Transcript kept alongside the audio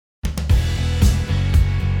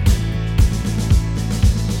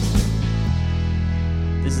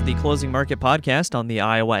is the Closing Market Podcast on the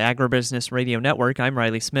Iowa Agribusiness Radio Network. I'm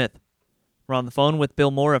Riley Smith. We're on the phone with Bill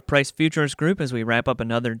Moore of Price Futures Group as we wrap up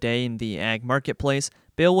another day in the ag marketplace.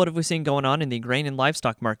 Bill, what have we seen going on in the grain and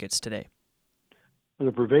livestock markets today?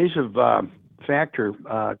 The pervasive factor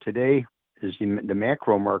today is the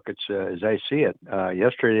macro markets as I see it.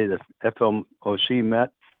 Yesterday, the FOMC met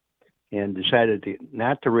and decided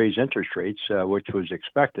not to raise interest rates, which was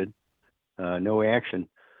expected, no action.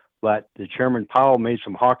 But the Chairman Powell made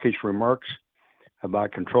some hawkish remarks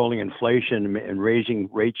about controlling inflation and raising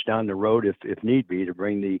rates down the road if need be to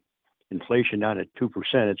bring the inflation down at 2%.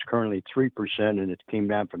 It's currently 3%, and it came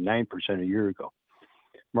down from 9% a year ago.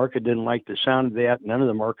 Market didn't like the sound of that. None of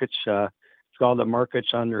the markets, it's all the markets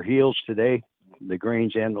on their heels today, the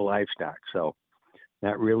grains and the livestock. So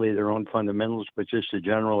not really their own fundamentals, but just the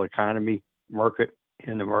general economy market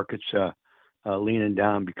and the markets leaning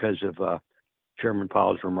down because of Chairman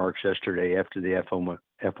Powell's remarks yesterday after the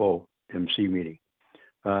FOMC meeting.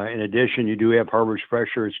 In addition, you do have harvest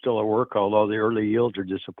pressure. It's still at work, although the early yields are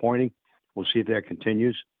disappointing. We'll see if that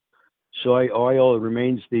continues. Soy oil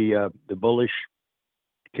remains the bullish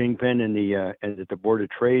kingpin at the Board of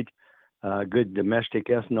Trade. Good domestic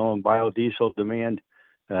ethanol and biodiesel demand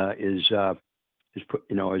is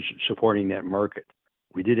supporting that market.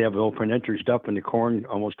 We did have open interest up in the corn,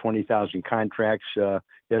 almost 20,000 contracts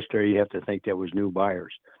yesterday. You have to think that was new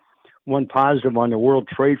buyers. One positive on the world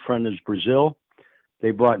trade front is Brazil.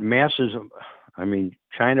 They bought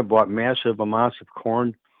China bought massive amounts of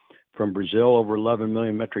corn from Brazil, over 11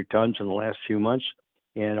 million metric tons in the last few months.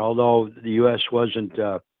 And although the U.S. wasn't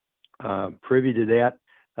privy to that,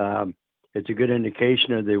 it's a good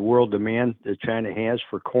indication of the world demand that China has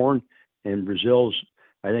for corn. And Brazil's,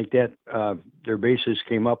 I think that their basis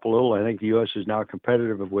came up a little. I think the U.S. is now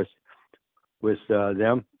competitive with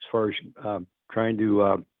them as far as trying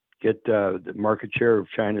to get the market share of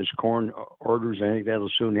China's corn orders. I think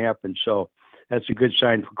that'll soon happen. So that's a good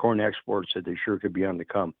sign for corn exports that they sure could be on the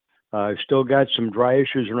come. Still got some dry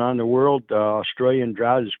issues around the world. Australian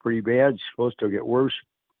drought is pretty bad. It's supposed to get worse.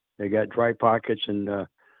 They got dry pockets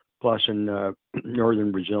plus in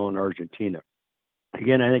northern Brazil and Argentina.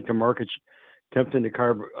 Again, I think the market's attempting to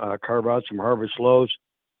carve out some harvest lows.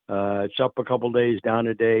 It's up a couple days, down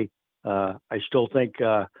a day. I still think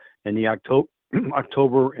in the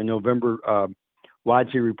October and November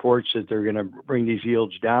WASDE reports that they're going to bring these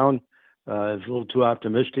yields down. It's a little too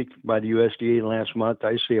optimistic by the USDA last month.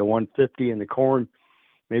 I see a 150 in the corn,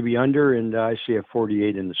 maybe under, and I see a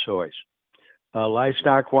 48 in the soys.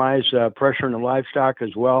 Livestock-wise, pressure on the livestock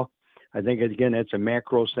as well. I think, again, that's a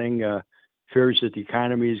macro thing. Fears that the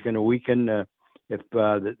economy is going to weaken if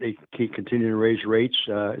they keep continuing to raise rates,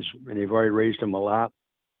 and they've already raised them a lot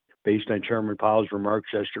based on Chairman Powell's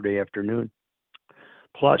remarks yesterday afternoon.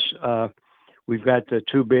 Plus, we've got the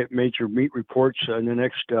two major meat reports in the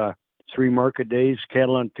next 3 market days,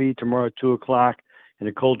 cattle on feed tomorrow at 2 o'clock, and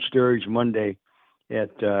the cold storage Monday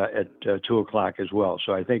at 2 o'clock as well.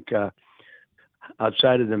 So I think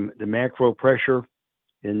outside of the macro pressure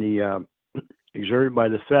and the exerted by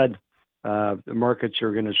the Fed, the markets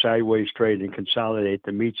are going to sideways trade and consolidate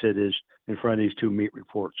the meats that is in front of these 2 meat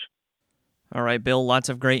reports. All right, Bill, lots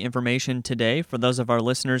of great information today. For those of our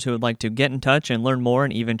listeners who would like to get in touch and learn more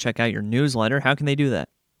and even check out your newsletter, how can they do that?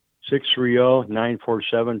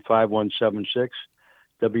 630-947-5176,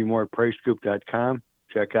 wmorepricegroup.com.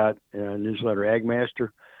 Check out newsletter Agmaster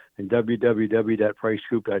and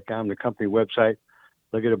www.pricegroup.com, the company website.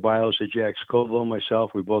 Look at the bios of Jack Scoville and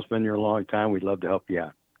myself. We've both been here a long time. We'd love to help you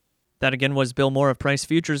out. That again was Bill Moore of Price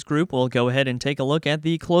Futures Group. We'll go ahead and take a look at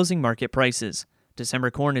the closing market prices.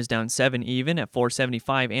 December corn is down 7 even at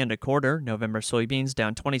 $4.75 and a quarter. November soybeans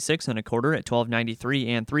down 26 and a quarter at $12.93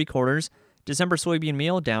 and 3/4. December soybean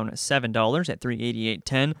meal down $7 at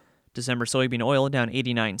 $3.8810. December soybean oil down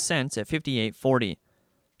 89 cents at $58.40.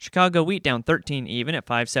 Chicago wheat down 13 even at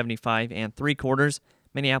 $5.75 and 3/4.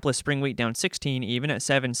 Minneapolis spring wheat down 16 even at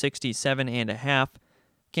 $7.67 and a half.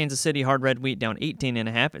 Kansas City hard red wheat down 18 and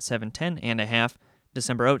a half at $7.10 and a half.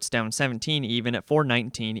 December oats down 17 even at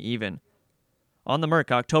 $4.19 even. On the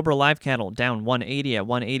Merc, October live cattle down 180 at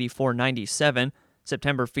 184.97.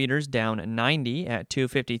 September feeders down 90 at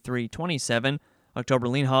 253.27. October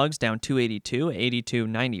lean hogs down 282 at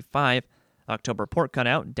 82.95. October pork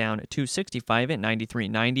cutout down 265 at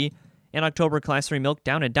 93.90. And October class 3 milk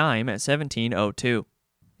down a dime at 17.02.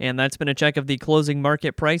 And that's been a check of the closing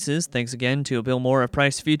market prices. Thanks again to Bill Moore of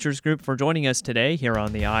Price Futures Group for joining us today here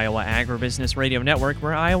on the Iowa Agribusiness Radio Network,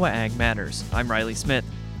 where Iowa Ag matters. I'm Riley Smith.